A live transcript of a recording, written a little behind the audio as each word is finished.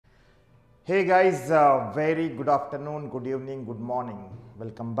Hey guys, very good afternoon, good evening, good morning.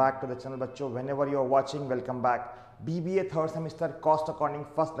 Welcome back to the channel, bachcho. Whenever you are watching, welcome back. BBA third semester cost accounting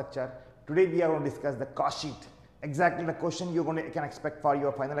first lecture. Today we are going to discuss the cost sheet. Exactly the question can expect for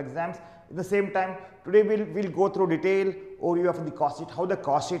your final exams. At the same time, today we'll go through detail overview of the cost sheet, how the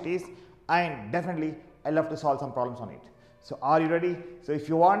cost sheet is, and definitely I love to solve some problems on it. So are you ready? So if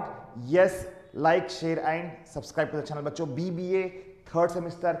you want, yes, like, share, and subscribe to the channel, bachcho. BBA third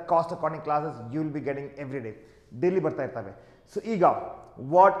semester cost accounting classes you will be getting every day, daily ಬರ್ತಾ ಇರ್ತವೆ. So ಈಗ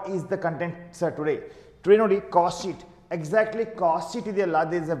what is the content sir today ನೋಡಿ cost sheet, exactly cost sheet ಇದೆಯಲ್ಲ,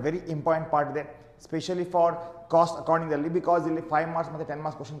 there is a very important part ಇದೆ, especially for cost accounting ದಲ್ಲಿ, because ಇಲ್ಲಿ 5 marks ಮತ್ತೆ 10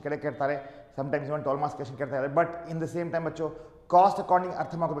 marks question ಕೇಳ್ತಾರೆ, sometimes even 12 marks question ಕೇಳ್ತಾರೆ. But in the same time Bachchu cost accounting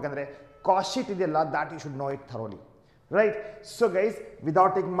ಅರ್ಥ ಮಾಡ್ಕೋಬೇಕಂದ್ರೆ cost sheet ಇದೆಯಲ್ಲ, that you should know it thoroughly, right? So guys,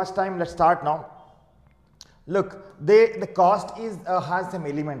 without taking much time, let's start now. Look, the cost is has some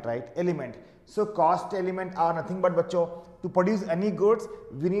element, right? So cost element are nothing but bachcho, to produce any goods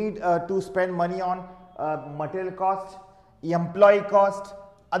we need to spend money on material cost, employee cost,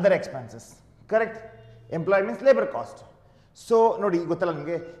 other expenses. Correct? Employee means labor cost. So ನೋಡಿ ಗೊತ್ತಲ್ಲ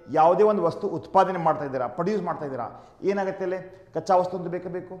ನಿಮಗೆ, ಯಾವುದೇ ಒಂದು ವಸ್ತು ಉತ್ಪಾದನೆ ಮಾಡ್ತಾ ಇದ್ದೀರಾ, produce ಮಾಡ್ತಾ ಇದ್ದೀರಾ, ಏನಾಗುತ್ತೆ ಅಲ್ಲಿ ಕಚ್ಚಾ ವಸ್ತು ಅಂತ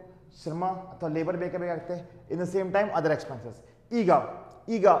ಬೇಕು, ಶ್ರಮ ಅಥವಾ ಲೇಬರ್ ಬೇಕಾಗುತ್ತೆ. In the same time other expenses.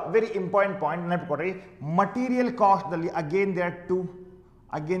 ಈಗ very important point ನೆನಪಿಕೊಡ್ರಿ, material ಕಾಸ್ಟ್ದಲ್ಲಿ again there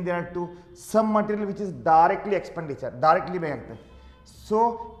are to some material which is directly expenditure, directly ಬೇಕಾಗುತ್ತೆ. So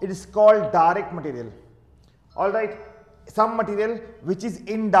it is called direct material. All right, some material which is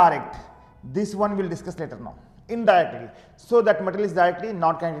indirect, this one we'll discuss later now. Indirectly, so that material is directly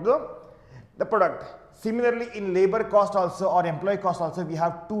not connected to the product. Similarly, in labor cost also or employee cost also, we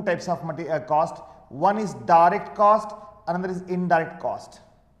have two types of cost. One is direct cost, another is indirect cost.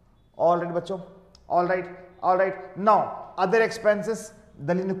 All right bachcho, all right. Now other expenses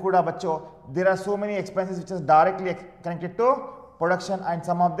dalinu kuda bachcho, there are so many expenses which is directly connected to production and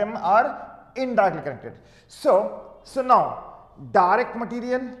some of them are indirectly connected. So now direct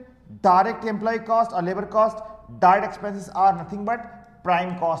material, direct employee cost or labor cost, direct expenses are nothing but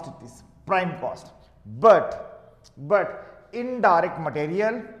prime cost. It is prime cost. But indirect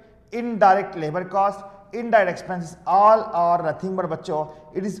material, indirect labor cost, indirect expenses, all are nothing but bachcho,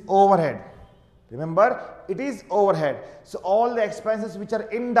 it is overhead. Remember, it is overhead. So all the expenses which are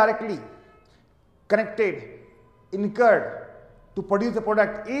indirectly connected, incurred to produce the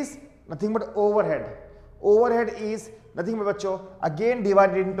product is nothing but overhead. Overhead is nothing but bachcho, again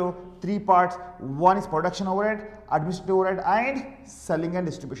divided into three parts. One is production overhead, administrative overhead, and selling and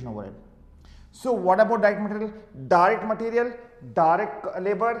distribution overhead. So what about direct material? Direct material, direct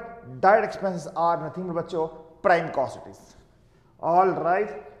labor, direct expenses are nothing but bachcho, prime cost it is. All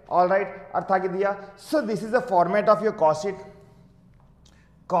right, ಅರ್ಥ ಆಗಿದೆಯಾ? So this is the format of your cost sheet.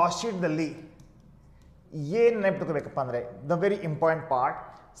 Cost sheet ದಲ್ಲಿ ಏನು ನೆನಪಿಟ್ಕೋಬೇಕಪ್ಪ ಅಂದರೆ, the very important part,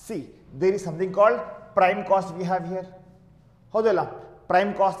 see there is something called prime cost we have here. ಹೌದಲ್ಲ,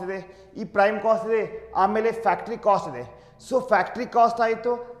 prime cost ಇದೆ, ಈ prime cost ಇದೆ, ಆಮೇಲೆ ಫ್ಯಾಕ್ಟ್ರಿ ಕಾಸ್ಟ್ ಇದೆ. So factory cost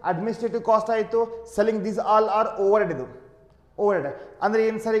ಆಯಿತು, ಅಡ್ಮಿನಿಸ್ಟ್ರೇಟಿವ್ ಕಾಸ್ಟ್ ಆಯಿತು, selling, these all are overhead. ಇದು ಓವರ್ಹೆಡ್ ಅಂದರೆ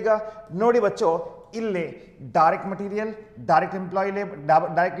ಏನು ಸರ್? ಈಗ ನೋಡಿ ಬಚ್ಚೋ, ಇಲ್ಲಿ direct material, direct employee labour,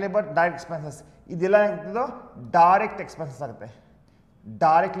 direct labour, direct expenses, ಇದೆಲ್ಲ ಏನಾಗ್ತದೋ ಡೈರೆಕ್ಟ್ ಎಕ್ಸ್ಪೆನ್ಸಸ್ ಆಗುತ್ತೆ,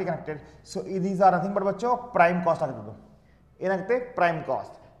 directly connected. So these are nothing but ಬಚ್ಚೋ prime cost ಆಗುತ್ತದು, ಏನಾಗುತ್ತೆ prime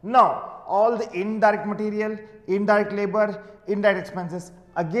cost. Now all the indirect material, indirect labor, indirect expenses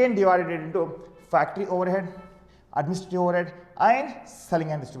again divided into factory overhead, administrative overhead, and selling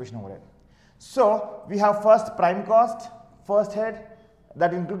and distribution overhead. So we have first prime cost, first head,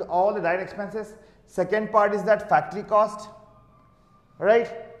 that include all the direct expenses. Second part is that factory cost, right,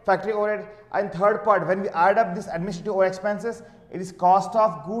 factory overhead. And third part, when we add up this administrative overhead expenses, it is cost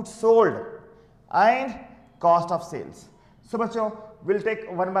of goods sold and cost of sales. So bachcho, we'll take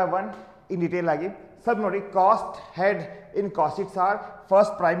one by one in detail agi. Sab nodi, cost head in cost sheets are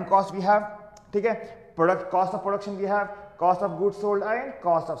first prime cost we have, theek hai, product cost of production we have, cost of goods sold and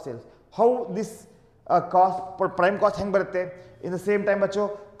cost of sales. How this cost prime cost heng barutte, in the same time bachcho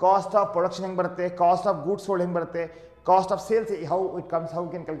cost of production heng barutte, cost of goods sold heng barutte, cost of sales how it comes, how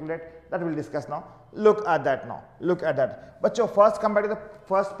we can calculate, that we'll discuss now. Look at that bachcho. First come back to the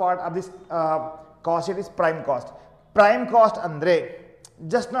first part of this cost sheet is prime cost. Prime cost andre,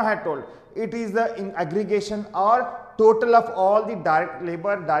 just now I had told, it is the aggregation or total of all the direct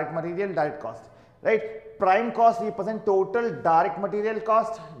labor, direct material, direct cost, right? Prime cost represent total direct material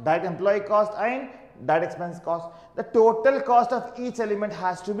cost, direct employee cost, and direct expense cost. The total cost of each element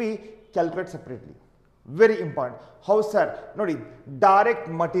has to be calculated separately. Very important. How sir? Nodi, direct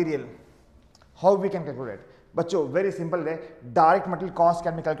material, how we can calculate? बच्चों very simple है, direct material cost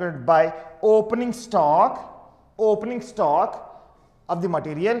can be calculated by opening stock of the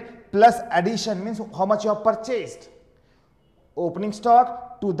material plus addition, means how much you have purchased. Opening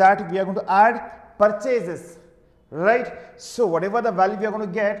stock, to that we are going to add purchases, right? So whatever the value we are going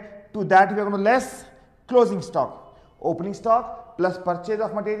to get, to that we are going to less closing stock. Opening stock plus purchase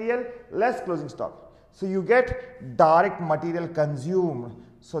of material less closing stock. So you get direct material consumed.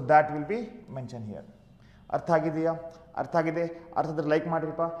 So that will be mentioned here. ಅರ್ಥ ಆಗಿದೆಯಾ? ಅರ್ಥ ಆಗಿದೆ? ಅರ್ಥದ like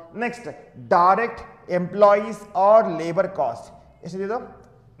ಮಾಡಿರಿಪ್ಪ. Next direct employees R labour cost ಎಷ್ಟಿದೆ?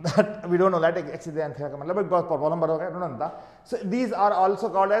 that we don't know that x ಇದೆ ಅಂತ ಹೇಳಕಲ್ಲ, but problem ಬರುವಾಗ ನೋಡೋಣ. So these are also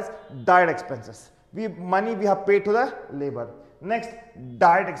called as direct expenses. money we have paid to the labor. Next,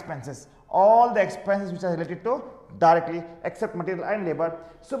 direct expenses, all the expenses which are related to directly except material and labor.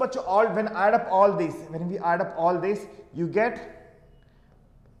 So but when we add up all this, you get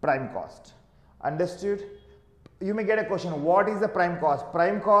prime cost. Understood? You may get a question, what is the prime cost?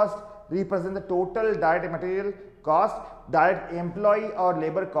 Prime cost represents the total direct material cost, direct employee or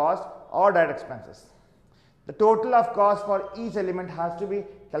labor cost or direct expenses. The total of cost for each element has to be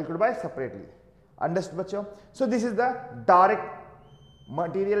calculated by separately. Understood, bachcho? So this is the direct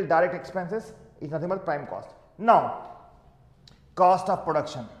material, direct expenses is nothing but prime cost. Now, cost of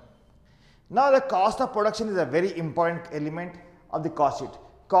production. Now the cost of production is a very important element of the cost sheet.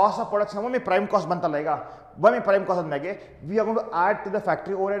 Cost of production, one में prime cost बनता रहेगा, one में prime cost बनता है, we are going to add to the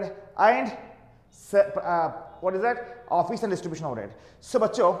factory overhead and what is that? Office and distribution overhead. So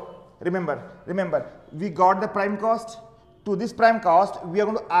बच्चों, remember, we got the prime cost. To this prime cost, we are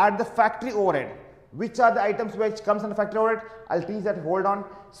going to add the factory overhead. Which are the items which comes under factory overhead? I'll teach that, hold on.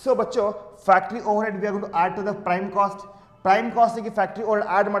 So बच्चों, factory overhead we are going to add to the prime cost. Prime cost से कि factory overhead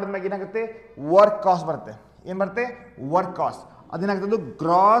add ಮಾಡಿದ ಮೇಲೆ ಏನಾಗುತ್ತೆ? Work cost ಬರುತ್ತೆ. ಏನು ಬರುತ್ತೆ? Work cost. ಅದೇನಾಗುತ್ತೆ?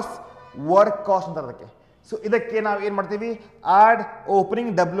 Gross work cost ಅಂತ ಅದಕ್ಕೆ. So ಇದಕ್ಕೆ ನಾವು ಏನು ಮಾಡ್ತೀವಿ? Add opening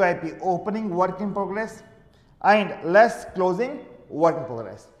WIP, opening work in progress, and less closing work in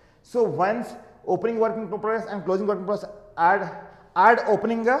progress. So once opening work in progress and closing work in progress add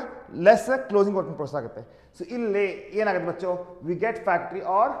opening less closing work in progress ಆಗುತ್ತೆ. So ಇಲ್ಲಿ ಏನಾಗುತ್ತೆ ಬಚ್ಚೋ? We get factory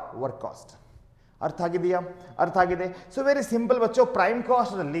or work cost. ಅರ್ಥ ಆಗಿದೆಯಾ? ಅರ್ಥ ಆಗಿದೆ? So very simple ಬಚ್ಚೋ. prime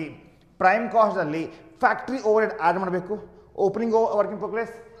cost ಅಲ್ಲಿ factory overhead add ಮಾಡಬೇಕು, opening work in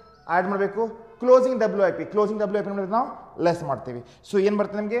progress add ಮಾಡಬೇಕು, ಕ್ಲೋಸಿಂಗ್ WIP ನಾವು ಲೆಸ್ ಮಾಡ್ತೀವಿ. ಸೊ ಏನು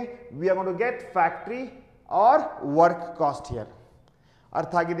ಬರುತ್ತೆ ನಮಗೆ? We are going to get factory R work cost here.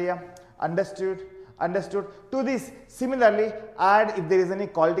 ಅರ್ಥ ಆಗಿದೆಯಾ? Understood. To this, similarly, add if there is any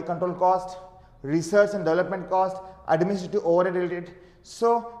quality control cost, research and development cost, administrative overhead related, so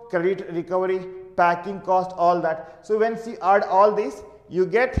credit recovery, packing cost, all that. So when you add all this, you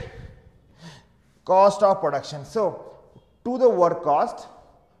get cost of production. So to the work cost,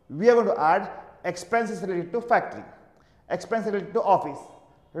 we are going to add expenses related to factory, expenses related to office,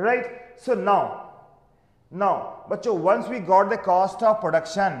 right? So now, but once we got the cost of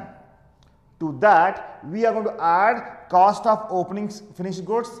production, to that we are going to add cost of opening finished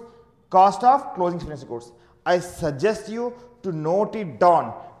goods, cost of closing finished goods. I suggest you to note it down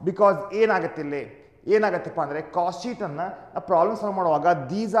because ಏನಾಗತ್ತಪ್ಪ ಅಂದರೆ cost ಶೀಟನ್ನು problem solve ಮಾಡುವಾಗ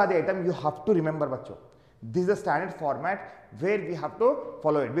these are the item you have to remember Bachchu. This is the standard format where we have to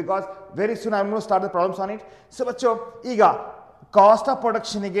follow it because very soon I will start the problems on it. So Bachchu ಈಗ cost of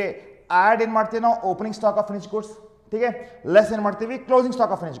ಪ್ರೊಡಕ್ಷನ್ಗೆ add ಏನು ಮಾಡ್ತೀವಿ ನಾವು? Opening stock of finish goods, ठीक है, less ಏನು ಮಾಡ್ತೀವಿ? Closing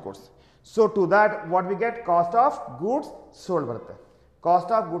stock of finish goods. So to that what we get? Cost of goods sold ಬರುತ್ತೆ.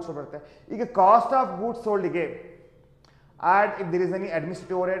 Cost of goods sold ಬರುತ್ತೆ. ಈಗ cost of goods ಸೋಲ್ಡ್ಗೆ add if there is any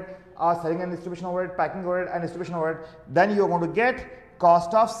administrative overhead or selling and distribution overhead, packing overhead and distribution overhead, then you are going to get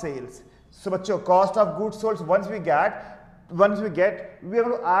cost of sales. So bachcho, cost of goods sold, once we get we are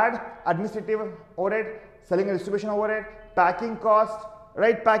going to add administrative overhead, selling and distribution overhead, packing cost,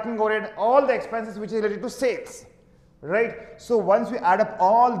 right? Packing overhead, all the expenses which is related to sales, right? So once we add up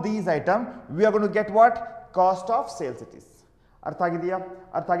all these items, we are going to get what? Cost of sales it is. ಅರ್ಥ ಆಗಿದೆಯಾ?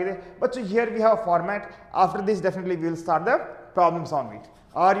 ಅರ್ಥ ಆಗಿದೆ. But here we have format. After this definitely we will start the problems on it.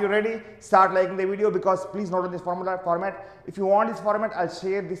 Are you ready? Start liking the video because please note this format. If you want this format I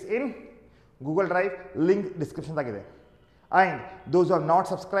share this in Google drive, link ಡಿಸ್ಕ್ರಿಪ್ಷನ್ದಾಗಿದೆ. And those are not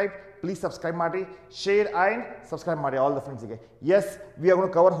subscribe, please subscribe ಮಾಡಿ, share and subscribe ಮಾಡಿ all the ಫ್ರೆಂಡ್ಸ್ಗೆ. S, we are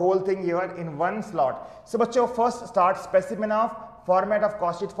gonna cover whole thing here in one slot. So ಬಚ್ಚೋ, first start specimen of format of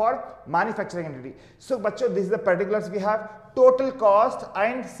cost sheet for manufacturing entity. So bachcho, this is the particulars we have: total cost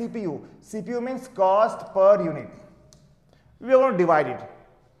and CPU. CPU means cost per unit. We are going to divide it.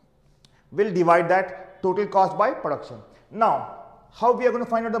 We'll divide that total cost by production. Now, how we are going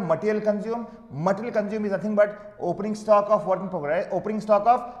to find out the material consumed? Material consumed is nothing but opening stock of work in progress, opening stock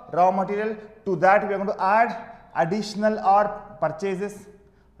of raw material. To that we are going to add additional or purchases,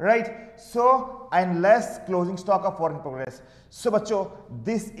 right? So and less closing stock of work in progress. So बच्चों,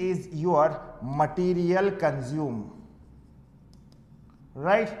 this is your material consumed,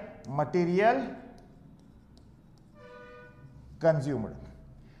 right? Material consumed.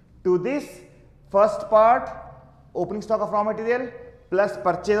 To this first part, opening stock of raw material plus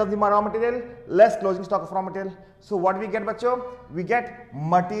purchase of the raw material less closing stock of raw material. So what we get, bachcho? We get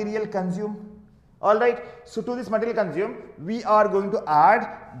material consumed. All right. So to this material consumed, we are going to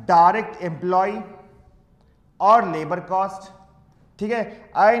add direct employee or labor cost, okay,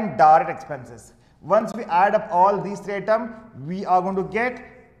 and direct expenses. Once we add up all these three items, we are going to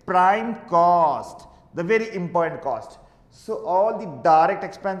get prime cost, the very important cost. So all the direct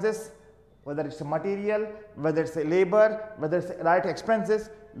expenses, whether it's a material, whether it's a labor, whether it's a direct expenses,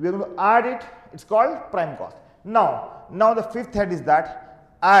 we are going to add it. It's called prime cost. Now the fifth head is that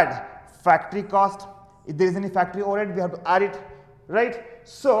add factory cost. If there is any factory overhead, we have to add it, right?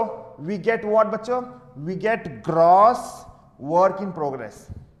 So we get what, bacho? We get gross work in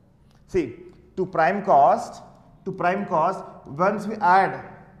progress. See, to prime cost, once we add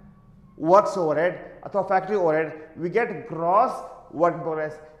works overhead or factory overhead, we get gross work in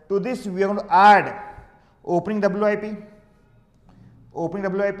progress. To this, we are going to add opening WIP,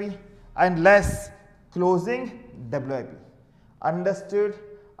 and less closing WIP. Understood?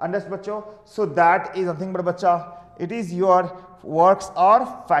 Understood, bacho? So that is nothing but, bacha, it is your works or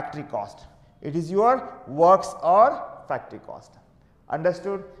factory cost. It is your works or factory cost.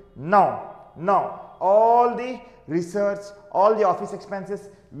 Understood? Now all the research, all the office expenses,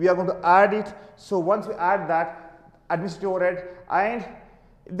 we are going to add it. So once we add that, administrative overhead, and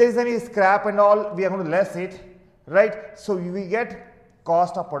if there is any scrap and all, we are going to less it, right? So we get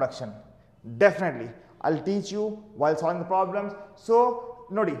cost of production. Definitely, I'll teach you while solving the problems. So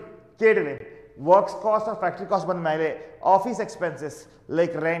nodi, KTV, works cost or factory cost ಬಂದ ಮೇಲೆ office expenses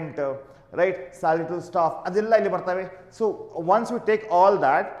like rent, right, salary to staff, ಅದೆಲ್ಲ ಇಲ್ಲಿ ಬರ್ತವೆ. So once we take all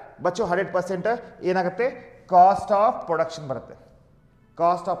that, Bachchu 100% ಏನಾಗುತ್ತೆ, cost of production ಬರುತ್ತೆ.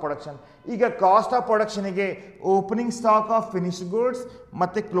 Cost of production. ಈಗ cost of ಪ್ರೊಡಕ್ಷನ್ಗೆ opening stock of finished goods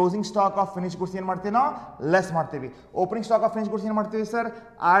ಮತ್ತೆ closing stock of finished goods ಏನು ಮಾಡ್ತೀವಿ ನಾವು, ಲೆಸ್ ಮಾಡ್ತೀವಿ. Opening stock of finished goods ಏನು ಮಾಡ್ತೀವಿ ಸರ್,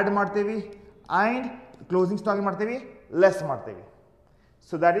 ಆ್ಯಡ್ ಮಾಡ್ತೀವಿ, ಆ್ಯಂಡ್ ಕ್ಲೋಸಿಂಗ್ ಸ್ಟಾಕ್ ಏನು ಮಾಡ್ತೀವಿ, ಲೆಸ್ ಮಾಡ್ತೀವಿ.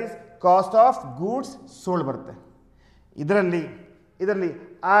 So that is cost of goods sold ಬರುತ್ತೆ. ಇದರಲ್ಲಿ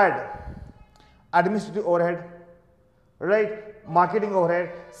add administrative overhead, right, marketing overhead,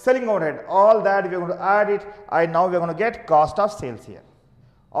 selling overhead, all that we are going to add it, and now we are going to get cost of sales here.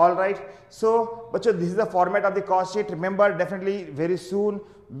 All right. So bacho, this is the format of the cost sheet. Remember, definitely very soon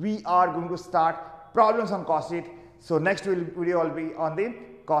we are going to start problems on cost sheet. So next video will be on the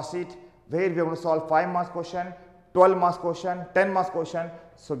cost sheet, where we are going to solve 5 marks question, 12 marks question, 10 marks question.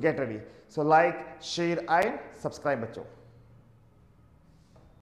 So get ready. So like, share and subscribe, bacho.